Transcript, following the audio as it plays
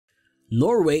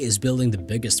Norway is building the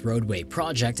biggest roadway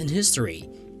project in history,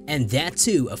 and that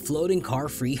too a floating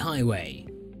car-free highway.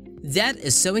 That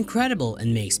is so incredible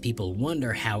and makes people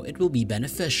wonder how it will be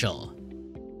beneficial.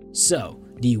 So,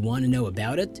 do you want to know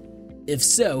about it? If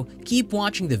so, keep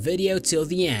watching the video till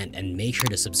the end and make sure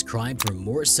to subscribe for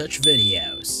more such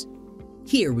videos.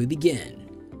 Here we begin.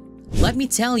 Let me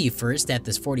tell you first that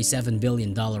this $47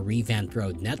 billion revamped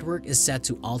road network is set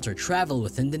to alter travel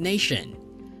within the nation,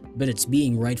 but it's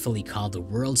being rightfully called the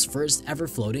world's first ever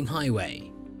floating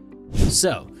highway.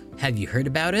 So, have you heard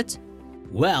about it?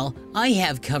 Well, I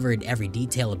have covered every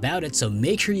detail about it, so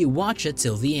make sure you watch it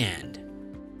till the end.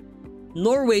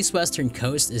 Norway's western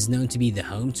coast is known to be the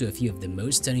home to a few of the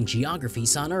most stunning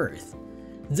geographies on Earth.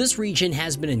 This region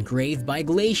has been engraved by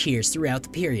glaciers throughout the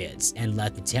periods, and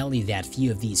let me tell you that few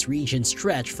of these regions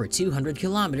stretch for 200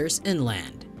 kilometers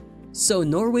inland. So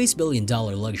Norway's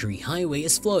billion-dollar luxury highway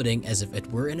is floating as if it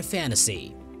were in a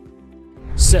fantasy.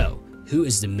 So, who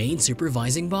is the main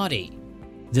supervising body?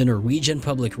 The Norwegian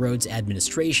Public Roads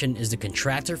Administration is the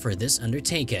contractor for this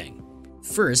undertaking.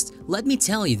 First, let me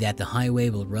tell you that the highway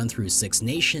will run through 6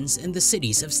 nations in the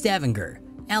cities of Stavanger,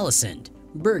 Ålesund,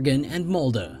 Bergen, and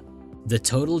Molde. The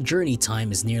total journey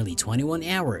time is nearly 21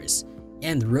 hours,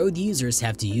 and road users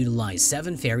have to utilize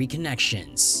 7 ferry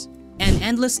connections. An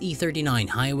endless E39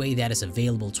 highway that is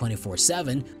available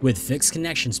 24/7 with fixed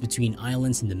connections between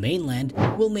islands and the mainland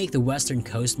will make the western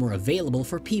coast more available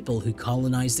for people who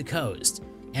colonize the coast,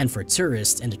 and for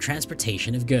tourists and the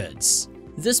transportation of goods.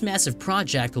 This massive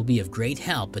project will be of great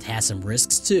help but has some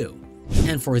risks too.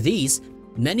 And for these,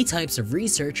 many types of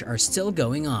research are still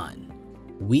going on.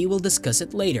 We will discuss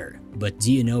it later, but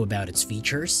do you know about its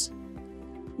features?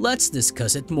 Let's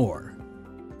discuss it more.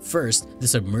 First, the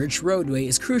submerged roadway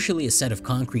is crucially a set of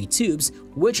concrete tubes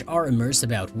which are immersed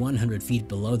about 100 feet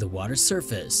below the water's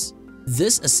surface.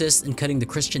 This assists in cutting the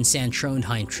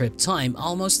Kristiansand-Trondheim trip time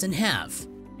almost in half.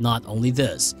 Not only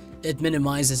this, it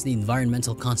minimizes the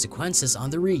environmental consequences on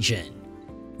the region.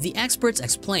 The experts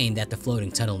explain that the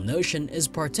floating tunnel notion is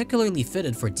particularly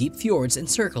fitted for deep fjords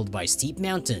encircled by steep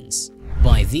mountains.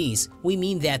 By these, we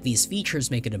mean that these features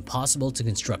make it impossible to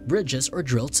construct bridges or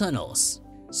drill tunnels.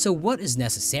 So what is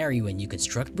necessary when you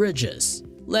construct bridges?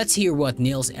 Let's hear what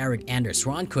Niels Erik Anders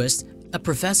Ronquist, a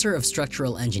professor of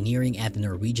structural engineering at the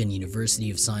Norwegian University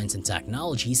of Science and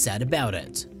Technology, said about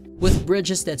it. With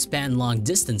bridges that span long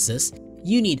distances,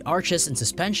 you need arches and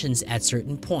suspensions at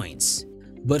certain points.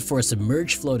 But for a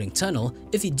submerged floating tunnel,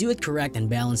 if you do it correct and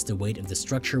balance the weight of the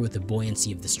structure with the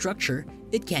buoyancy of the structure,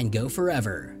 it can go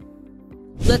forever.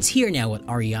 Let's hear now what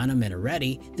Ariana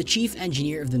Minaretti, the chief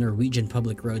engineer of the Norwegian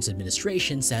Public Roads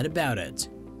Administration, said about it.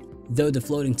 Though the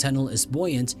floating tunnel is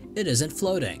buoyant, it isn't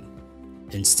floating.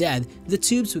 Instead, the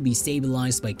tubes would be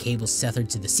stabilized by cables tethered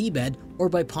to the seabed or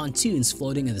by pontoons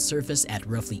floating on the surface at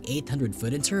roughly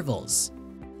 800-foot intervals.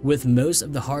 With most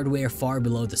of the hardware far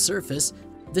below the surface,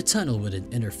 the tunnel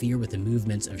wouldn't interfere with the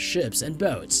movements of ships and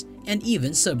boats, and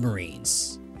even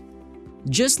submarines.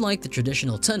 Just like the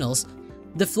traditional tunnels,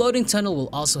 the floating tunnel will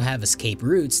also have escape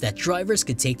routes that drivers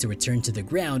could take to return to the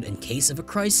ground in case of a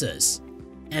crisis.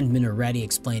 And Minaretti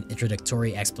explained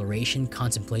introductory exploration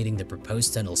contemplating the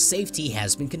proposed tunnel's safety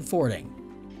has been comforting.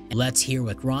 Let's hear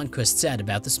what Ronquist said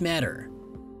about this matter.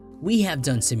 We have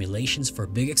done simulations for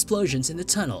big explosions in the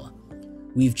tunnel.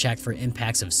 We've checked for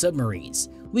impacts of submarines.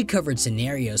 We covered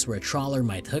scenarios where a trawler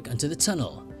might hook onto the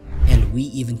tunnel. And we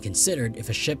even considered if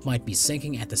a ship might be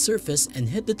sinking at the surface and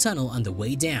hit the tunnel on the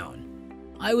way down.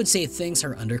 I would say things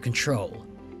are under control.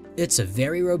 It's a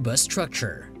very robust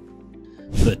structure.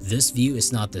 But this view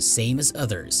is not the same as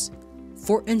others.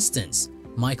 For instance,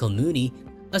 Michael Mooney,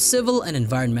 a civil and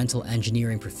environmental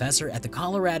engineering professor at the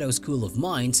Colorado School of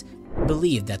Mines,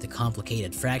 believed that the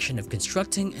complicated fraction of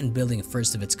constructing and building a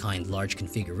first-of-its-kind large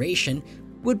configuration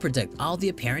would predict all the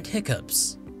apparent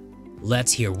hiccups.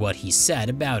 Let's hear what he said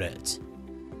about it.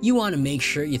 You want to make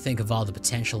sure you think of all the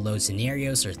potential load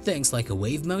scenarios or things like a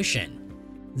wave motion.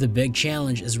 The big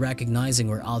challenge is recognizing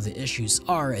where all the issues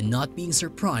are and not being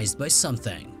surprised by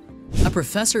something. A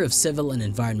professor of civil and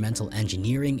environmental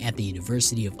engineering at the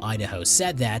University of Idaho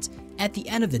said that, at the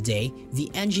end of the day, the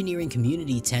engineering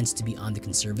community tends to be on the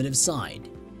conservative side.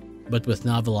 But with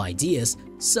novel ideas,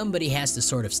 somebody has to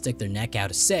sort of stick their neck out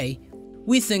to say,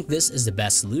 "We think this is the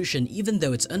best solution even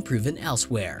though it's unproven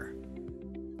elsewhere."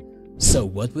 So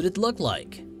what would it look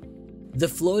like? The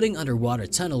floating underwater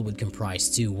tunnel would comprise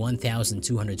 2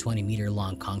 1,220-meter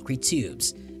long concrete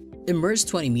tubes, immersed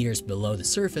 20 meters below the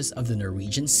surface of the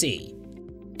Norwegian Sea.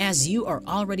 As you are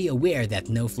already aware that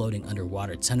no floating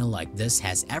underwater tunnel like this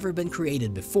has ever been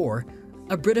created before,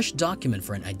 a British document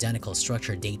for an identical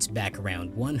structure dates back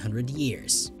around 100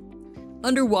 years.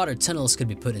 Underwater tunnels could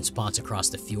be put in spots across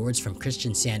the fjords from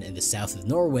Kristiansand in the south of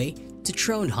Norway to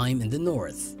Trondheim in the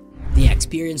north. The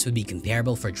experience would be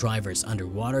comparable for drivers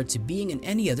underwater to being in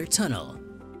any other tunnel.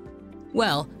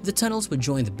 Well, the tunnels would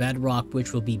join the bedrock,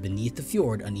 which will be beneath the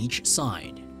fjord on each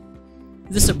side.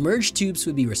 The submerged tubes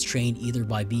would be restrained either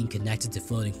by being connected to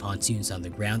floating pontoons on the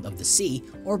ground of the sea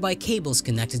or by cables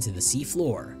connected to the sea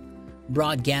floor.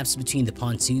 Broad gaps between the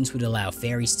pontoons would allow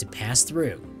ferries to pass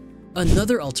through.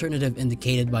 Another alternative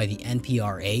indicated by the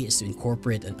NPRA is to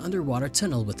incorporate an underwater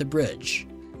tunnel with a bridge.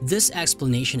 This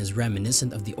explanation is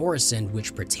reminiscent of the Øresund,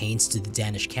 which pertains to the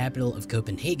Danish capital of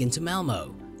Copenhagen to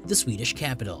Malmö, the Swedish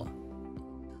capital.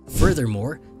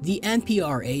 Furthermore, the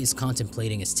NPRA is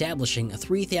contemplating establishing a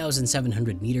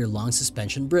 3,700-meter long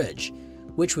suspension bridge,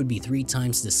 which would be 3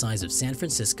 times the size of San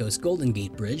Francisco's Golden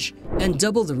Gate Bridge and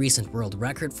double the recent world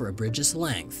record for a bridge's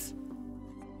length.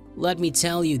 Let me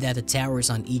tell you that the towers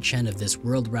on each end of this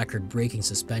world record-breaking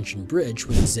suspension bridge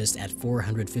would exist at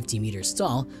 450 meters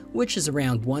tall, which is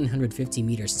around 150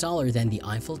 meters taller than the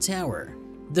Eiffel Tower.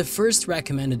 The first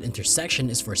recommended intersection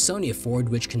is for Sonjefjord,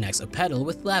 which connects Oppedal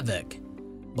with Lavik.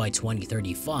 By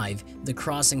 2035, the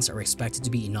crossings are expected to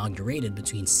be inaugurated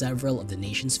between several of the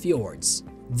nation's fjords.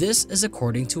 This is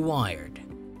according to Wired.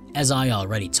 As I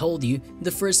already told you,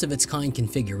 the first of its kind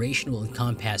configuration will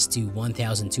encompass 2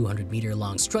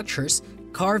 1,200-meter-long structures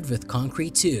carved with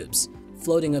concrete tubes,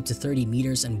 floating up to 30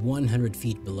 meters and 100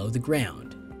 feet below the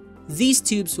ground. These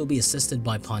tubes will be assisted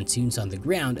by pontoons on the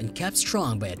ground and kept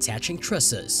strong by attaching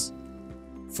trusses.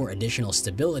 For additional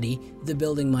stability, the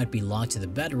building might be locked to the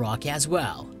bedrock as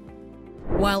well.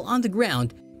 While on the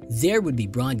ground, there would be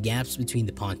broad gaps between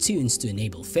the pontoons to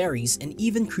enable ferries and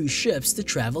even cruise ships to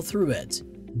travel through it.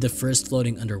 The first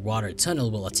floating underwater tunnel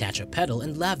will attach Oppedal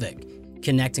and Lavik,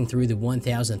 connecting through the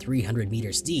 1,300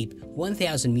 meters deep,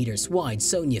 1,000 meters wide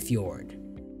Sonjefjord.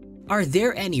 Are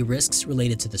there any risks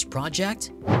related to this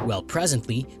project? Well,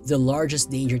 presently, the largest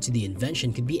danger to the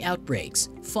invention could be outbreaks,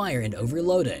 fire, and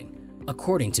overloading,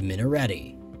 according to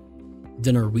Minaretti.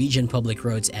 The Norwegian Public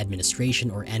Roads Administration,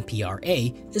 or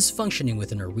NPRA, is functioning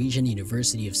with the Norwegian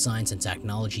University of Science and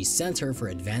Technology Center for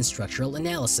Advanced Structural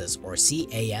Analysis, or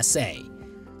CASA,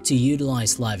 to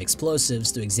utilize live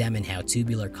explosives to examine how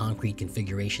tubular concrete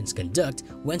configurations conduct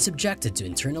when subjected to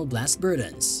internal blast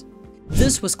burdens.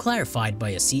 This was clarified by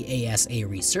a CASA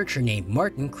researcher named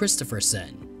Martin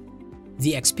Christopherson.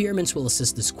 The experiments will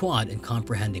assist the squad in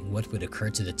comprehending what would occur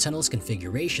to the tunnel's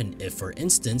configuration if, for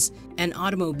instance, an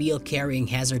automobile carrying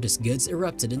hazardous goods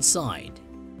erupted inside.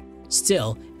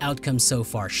 Still, outcomes so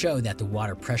far show that the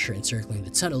water pressure encircling the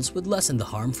tunnels would lessen the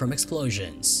harm from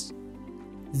explosions.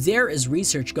 There is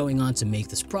research going on to make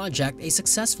this project a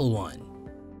successful one.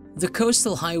 The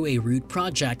Coastal Highway Route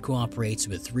project cooperates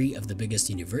with 3 of the biggest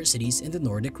universities in the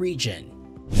Nordic region.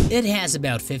 It has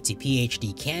about 50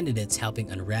 PhD candidates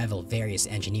helping unravel various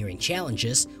engineering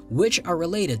challenges which are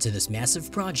related to this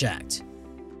massive project.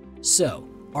 So,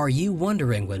 are you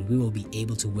wondering when we will be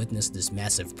able to witness this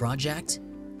massive project?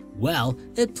 Well,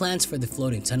 it plans for the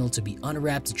floating tunnel to be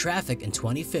unwrapped to traffic in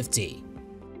 2050.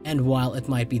 And while it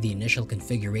might be the initial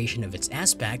configuration of its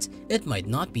aspect, it might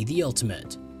not be the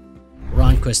ultimate.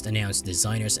 Ronquist announced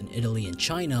designers in Italy and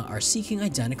China are seeking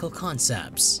identical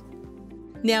concepts.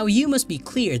 Now, you must be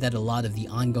clear that a lot of the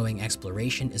ongoing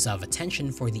exploration is of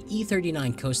attention for the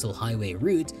E39 Coastal Highway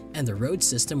route and the road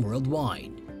system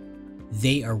worldwide.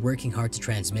 They are working hard to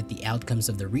transmit the outcomes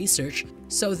of the research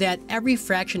so that every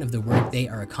fraction of the work they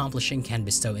are accomplishing can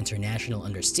bestow international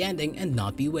understanding and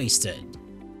not be wasted.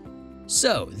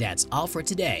 So, that's all for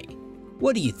today.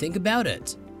 What do you think about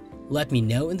it? Let me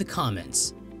know in the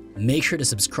comments. Make sure to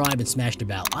subscribe and smash the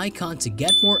bell icon to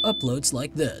get more uploads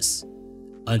like this.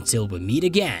 Until we meet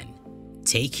again,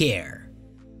 take care.